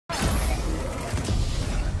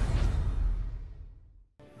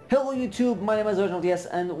Hello YouTube, my name is OriginalTS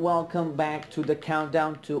and welcome back to the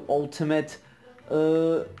countdown to Ultimate.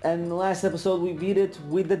 And last episode we beat it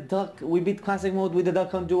with the duck, we beat classic mode with the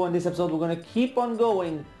Duck Hunt duo, and this episode we're gonna keep on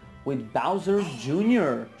going with Bowser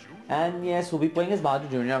Jr. And yes, we'll be playing as Bowser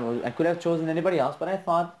Jr. I could have chosen anybody else, but I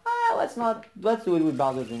thought, let's do it with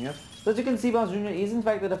Bowser Jr. So as you can see, Bowser Jr. is in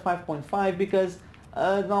fact at a 5.5 because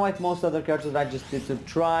not like most other characters that I just did to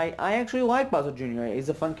try. I actually like Bowser Jr. He's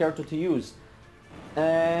a fun character to use.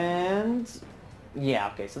 And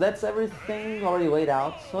yeah, okay, so that's everything already laid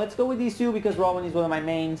out. So let's go with these two because Robin is one of my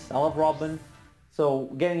mains. I love Robin, so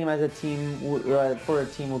getting him as a team for a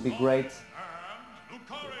team would be great.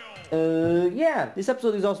 Yeah, this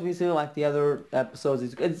episode is also basically like the other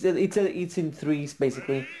episodes. It's in threes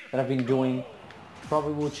basically that I've been doing.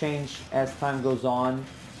 Probably will change as time goes on,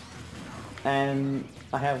 and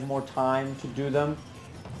I have more time to do them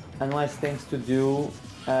and less things to do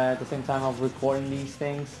at the same time of recording these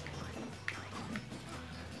things.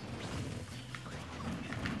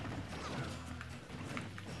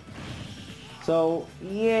 So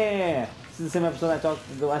yeah, this is the same episode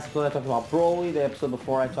the last episode I talked about Broly, the episode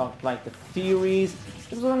before I talked like the theories.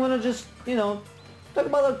 This episode I'm gonna just, talk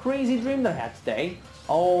about a crazy dream that I had today.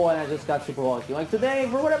 Oh, and I just got super lucky. Like today,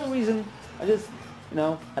 for whatever reason, I just,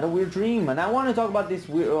 had a weird dream, and I want to talk about this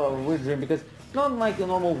weird dream because it's not like a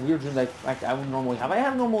normal weird dream like I would normally have. I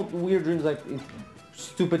have normal weird dreams like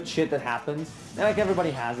stupid shit that happens, and like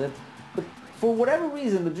everybody has it. But for whatever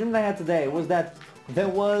reason, the dream that I had today was that there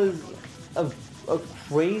was a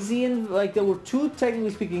crazy, like there were two,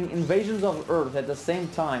 technically speaking, invasions of Earth at the same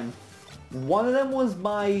time. One of them was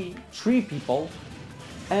by tree people,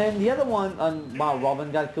 and the other one, wow, Robin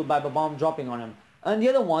got killed by a bomb dropping on him. And the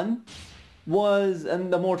other one was,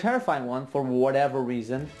 and the more terrifying one, for whatever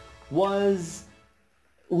reason, was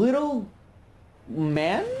little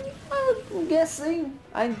men, I'm guessing.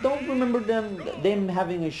 I don't remember them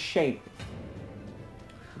having a shape.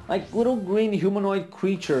 Like little green humanoid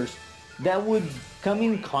creatures that would come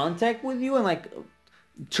in contact with you and like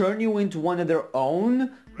turn you into one of their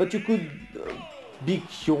own, but you could be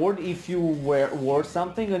cured if you wore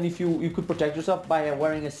something, and if you could protect yourself by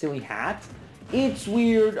wearing a silly hat. It's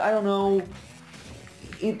weird, I don't know.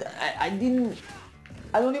 It's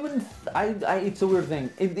a weird thing.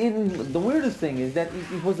 The weirdest thing is that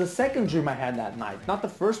it was the second dream I had that night, not the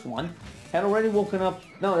first one. I had already woken up.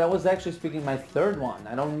 No, that was actually speaking my third one.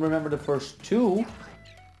 I don't remember the first two,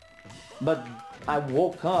 but I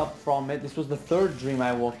woke up from it. This was the third dream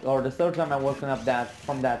the third time I woken up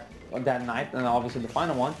from that night, and obviously the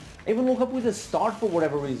final one. I even woke up with a star for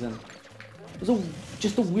whatever reason. It was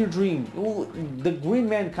just a weird dream. The green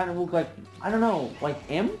man kind of looked like, I don't know, like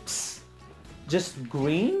imps? Just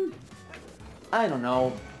green? I don't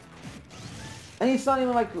know. And it's not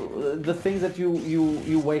even like the things that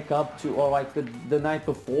you wake up to, or like the night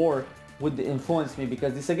before would influence me,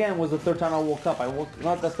 because this again was the third time I woke up.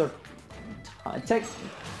 Not the third time.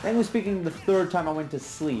 Technically speaking, the third time I went to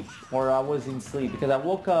sleep, or I was in sleep, because I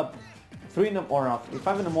woke up 5 in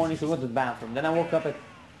the morning to go to the bathroom. Then I woke up at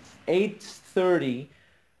 8:30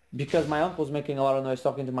 because my uncle was making a lot of noise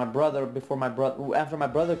talking to my brother after my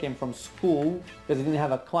brother came from school because he didn't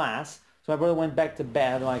have a class. So my brother went back to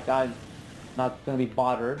bed like I'm not gonna be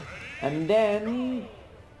bothered. And then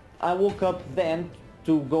I woke up then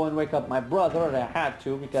to go and wake up my brother, and I had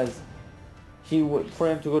to because for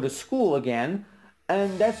him to go to school again.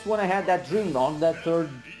 And that's when I had that dream on that third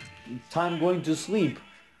time going to sleep.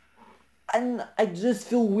 And I just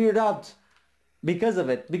feel weirded out because of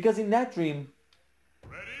it. Because in that dream,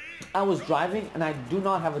 I was driving and I do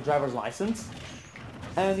not have a driver's license.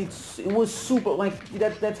 And it was super, like,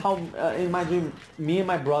 that's how, in my dream, me and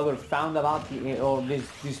my brother found about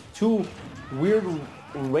these two weird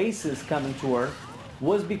races coming to Earth,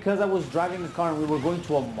 was because I was driving the car and we were going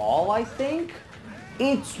to a mall, I think.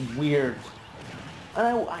 It's weird.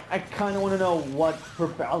 And I kind of want to know what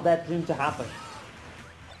propelled that dream to happen.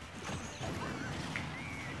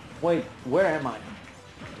 Wait, where am I?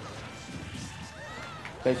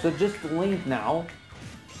 Okay, so just Link now.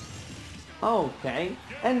 Okay,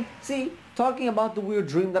 and see, talking about the weird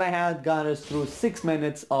dream that I had got us through 6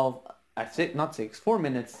 minutes of... 4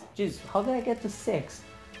 minutes. Jeez, how did I get to 6?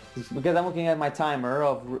 It's because I'm looking at my timer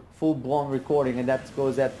of full-blown recording, and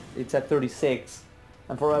it's at 36.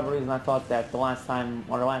 And for whatever reason I thought that the last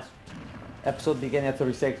episode began at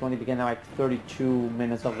 36 when it began at like 32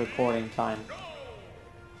 minutes of recording time.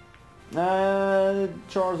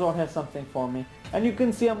 Charizard has something for me. And you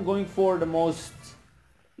can see I'm going for the most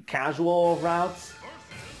casual routes.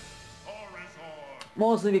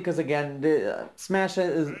 Mostly because, again, the Smash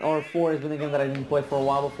or 4 has been a game that I didn't play for a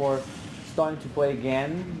while before starting to play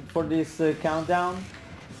again for this countdown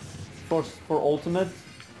for Ultimate.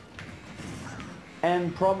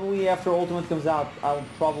 And probably after Ultimate comes out, I'll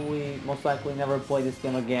probably most likely never play this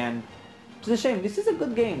game again. It's a shame. This is a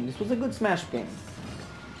good game. This was a good Smash game.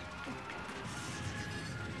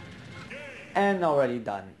 And already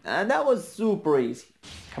done. And that was super easy.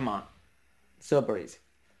 Come on. Super easy.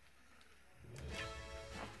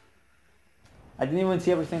 I didn't even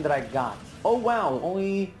see everything that I got. Oh wow,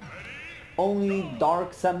 only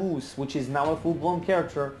Dark Samus, which is now a full-blown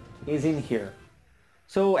character, is in here.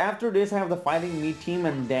 So after this I have the Fighting Me team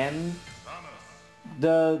and then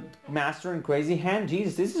the Master and Crazy Hand.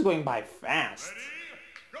 Jesus, this is going by fast.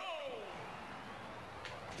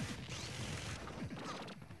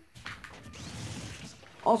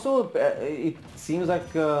 Also, it seems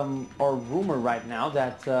like, or rumor right now,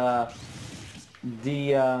 that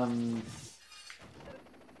the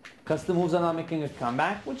custom moves are not making a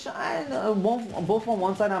comeback, which both on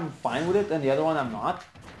one side I'm fine with it, and the other one I'm not.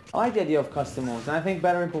 I like the idea of custom moves, and I think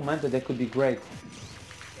better implemented, they could be great.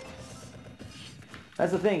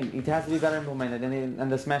 That's the thing, it has to be better implemented,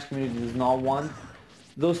 and the Smash community does not want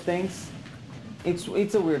those things. It's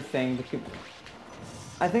a weird thing.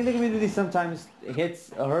 I think the community sometimes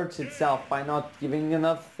hurts itself by not giving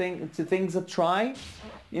enough things a try.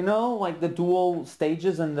 You know, like the dual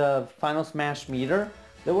stages and the final Smash meter.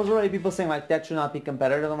 There was already people saying like that should not be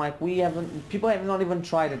competitive. I'm like, people have not even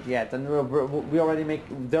tried it yet, and they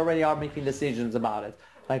already are making decisions about it.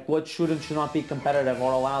 Like what should and should not be competitive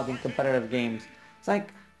or allowed in competitive games. It's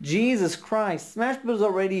like, Jesus Christ, Smash Bros.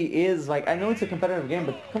 Already is like, I know it's a competitive game,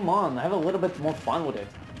 but come on, have a little bit more fun with it.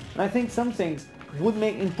 And I think some things would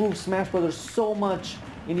improve Smash Bros. So much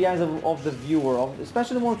in the eyes of the viewer,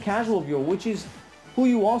 especially the more casual viewer, which is who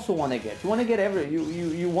you also want to get. You want to get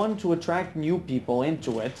you want to attract new people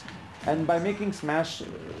into it, and by making Smash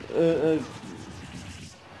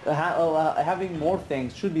having more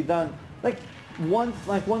things should be done. Like one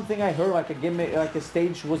thing I heard, like a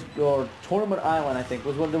stage was, or Tournament Island, I think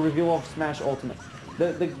was the reveal of Smash Ultimate.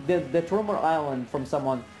 The Tournament Island from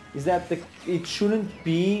someone is that it shouldn't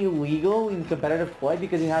be legal in competitive play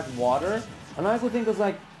because it has water. And I would think it's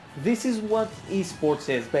like, this is what esports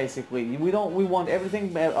is basically. We want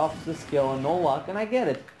everything off the skill and no luck, and I get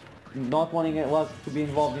it. Not wanting luck to be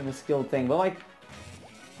involved in a skill thing, but like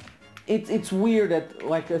it's weird that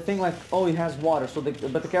like a thing like, oh, it has water, so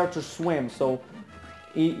but the character swims, so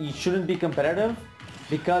it shouldn't be competitive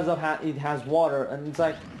because of how it has water. And it's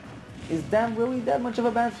like, is that really that much of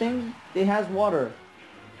a bad thing? It has water.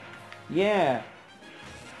 Yeah.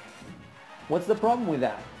 What's the problem with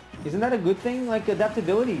that? Isn't that a good thing? Like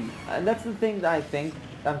adaptability. And that's the thing that I think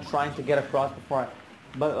I'm trying to get across before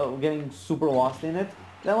getting super lost in it.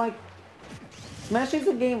 That like, Smash is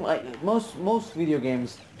a game, like most video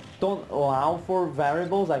games don't allow for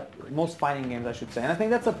variables, like most fighting games I should say. And I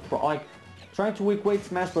think that's like trying to equate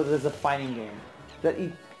Smash Bros. As a fighting game. That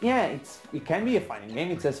it can be a fighting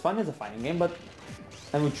game, it's as fun as a fighting game, but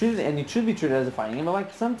and it should be treated as a fighting game, but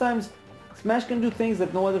like sometimes Smash can do things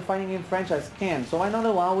that no other fighting game franchise can, so why not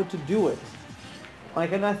allow it to do it?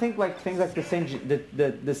 Like, and I think like things like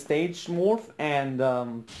the stage morph and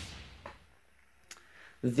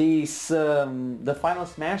the final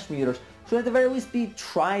Smash meters should at the very least be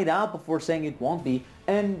tried out before saying it won't be.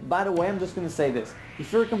 And by the way, I'm just gonna say this: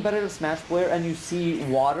 if you're a competitive Smash player and you see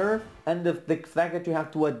water and the fact that you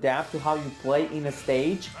have to adapt to how you play in a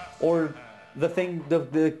stage, or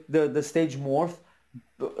the stage morph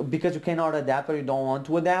because you cannot adapt or you don't want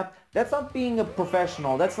to adapt, that's not being a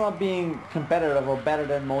professional, that's not being competitive or better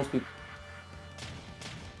than most people.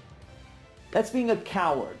 That's being a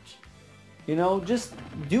coward. You know, just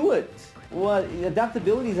do it. Well,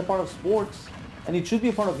 adaptability is a part of sports, and it should be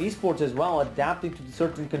a part of esports as well, adapting to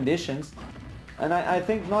certain conditions. And I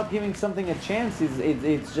think not giving something a chance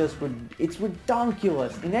it's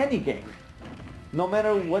ridiculous in any game. No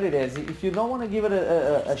matter what it is, if you don't want to give it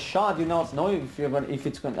a shot, you don't know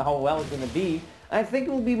how well it's going to be. I think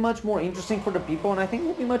it will be much more interesting for the people, and I think it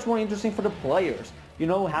will be much more interesting for the players. You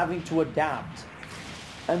know, having to adapt,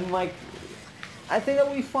 and like, I think that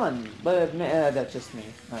will be fun. But that's just me.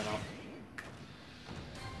 I don't know.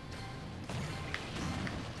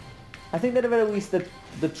 I think that at the very least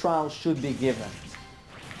the trial should be given.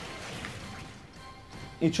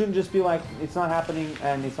 It shouldn't just be like, it's not happening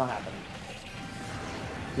and it's not happening.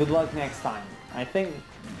 Good luck next time. I think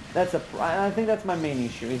that's my main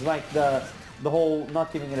issue. Is like the whole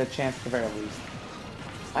not giving it a chance at the very least.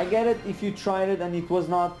 I get it if you tried it and it was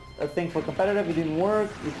not a thing for competitive, it didn't work,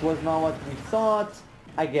 it was not what we thought,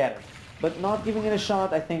 I get it. But not giving it a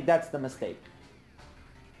shot, I think that's the mistake.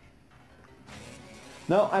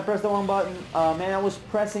 No, I pressed the wrong button. Man, I was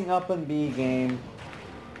pressing up and B game.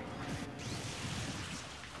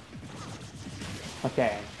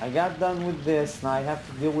 Okay, I got done with this. Now I have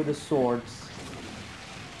to deal with the swords.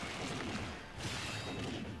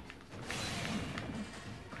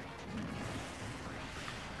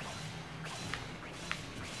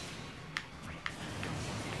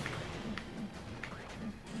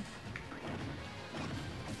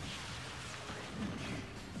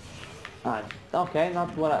 Okay,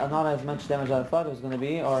 not as much damage as I thought it was gonna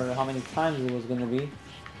be, or how many times it was gonna be.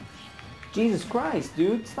 Jesus Christ,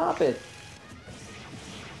 dude, stop it!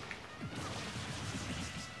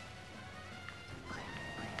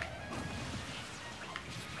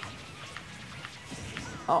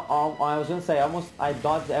 Oh, I was gonna say, I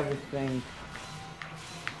dodged everything.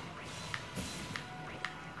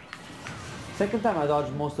 Second time I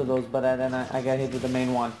dodged most of those, but then I got hit with the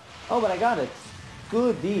main one. Oh, but I got it.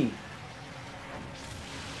 Good D.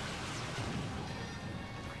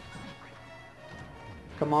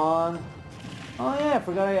 Come on. Oh yeah, I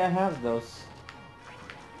forgot I have those.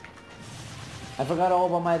 I forgot all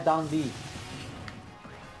about my down B.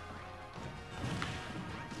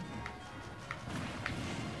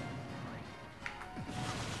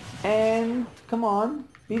 And come on,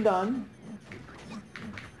 be done.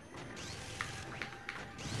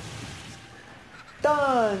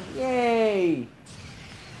 Done! Yay!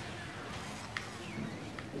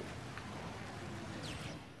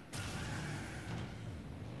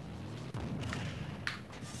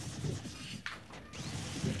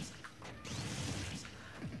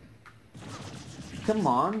 Come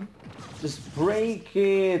on, just break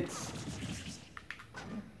it.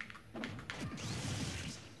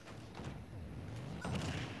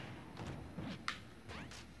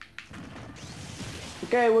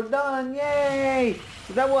 Okay, we're done, yay!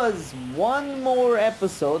 So that was one more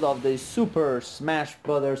episode of the Super Smash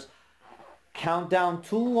Bros. Countdown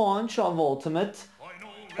to launch of Ultimate.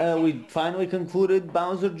 We finally concluded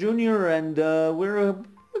Bowser Jr. and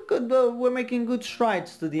we're making good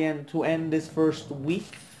strides to the end to end this first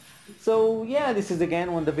week. So yeah, this is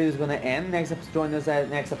again when the video is gonna end. Next episode, join us at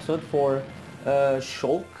next episode for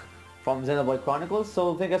Shulk from Xenoblade Chronicles.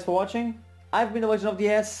 So thank you guys for watching. I've been the Legend of the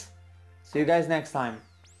S. See you guys next time.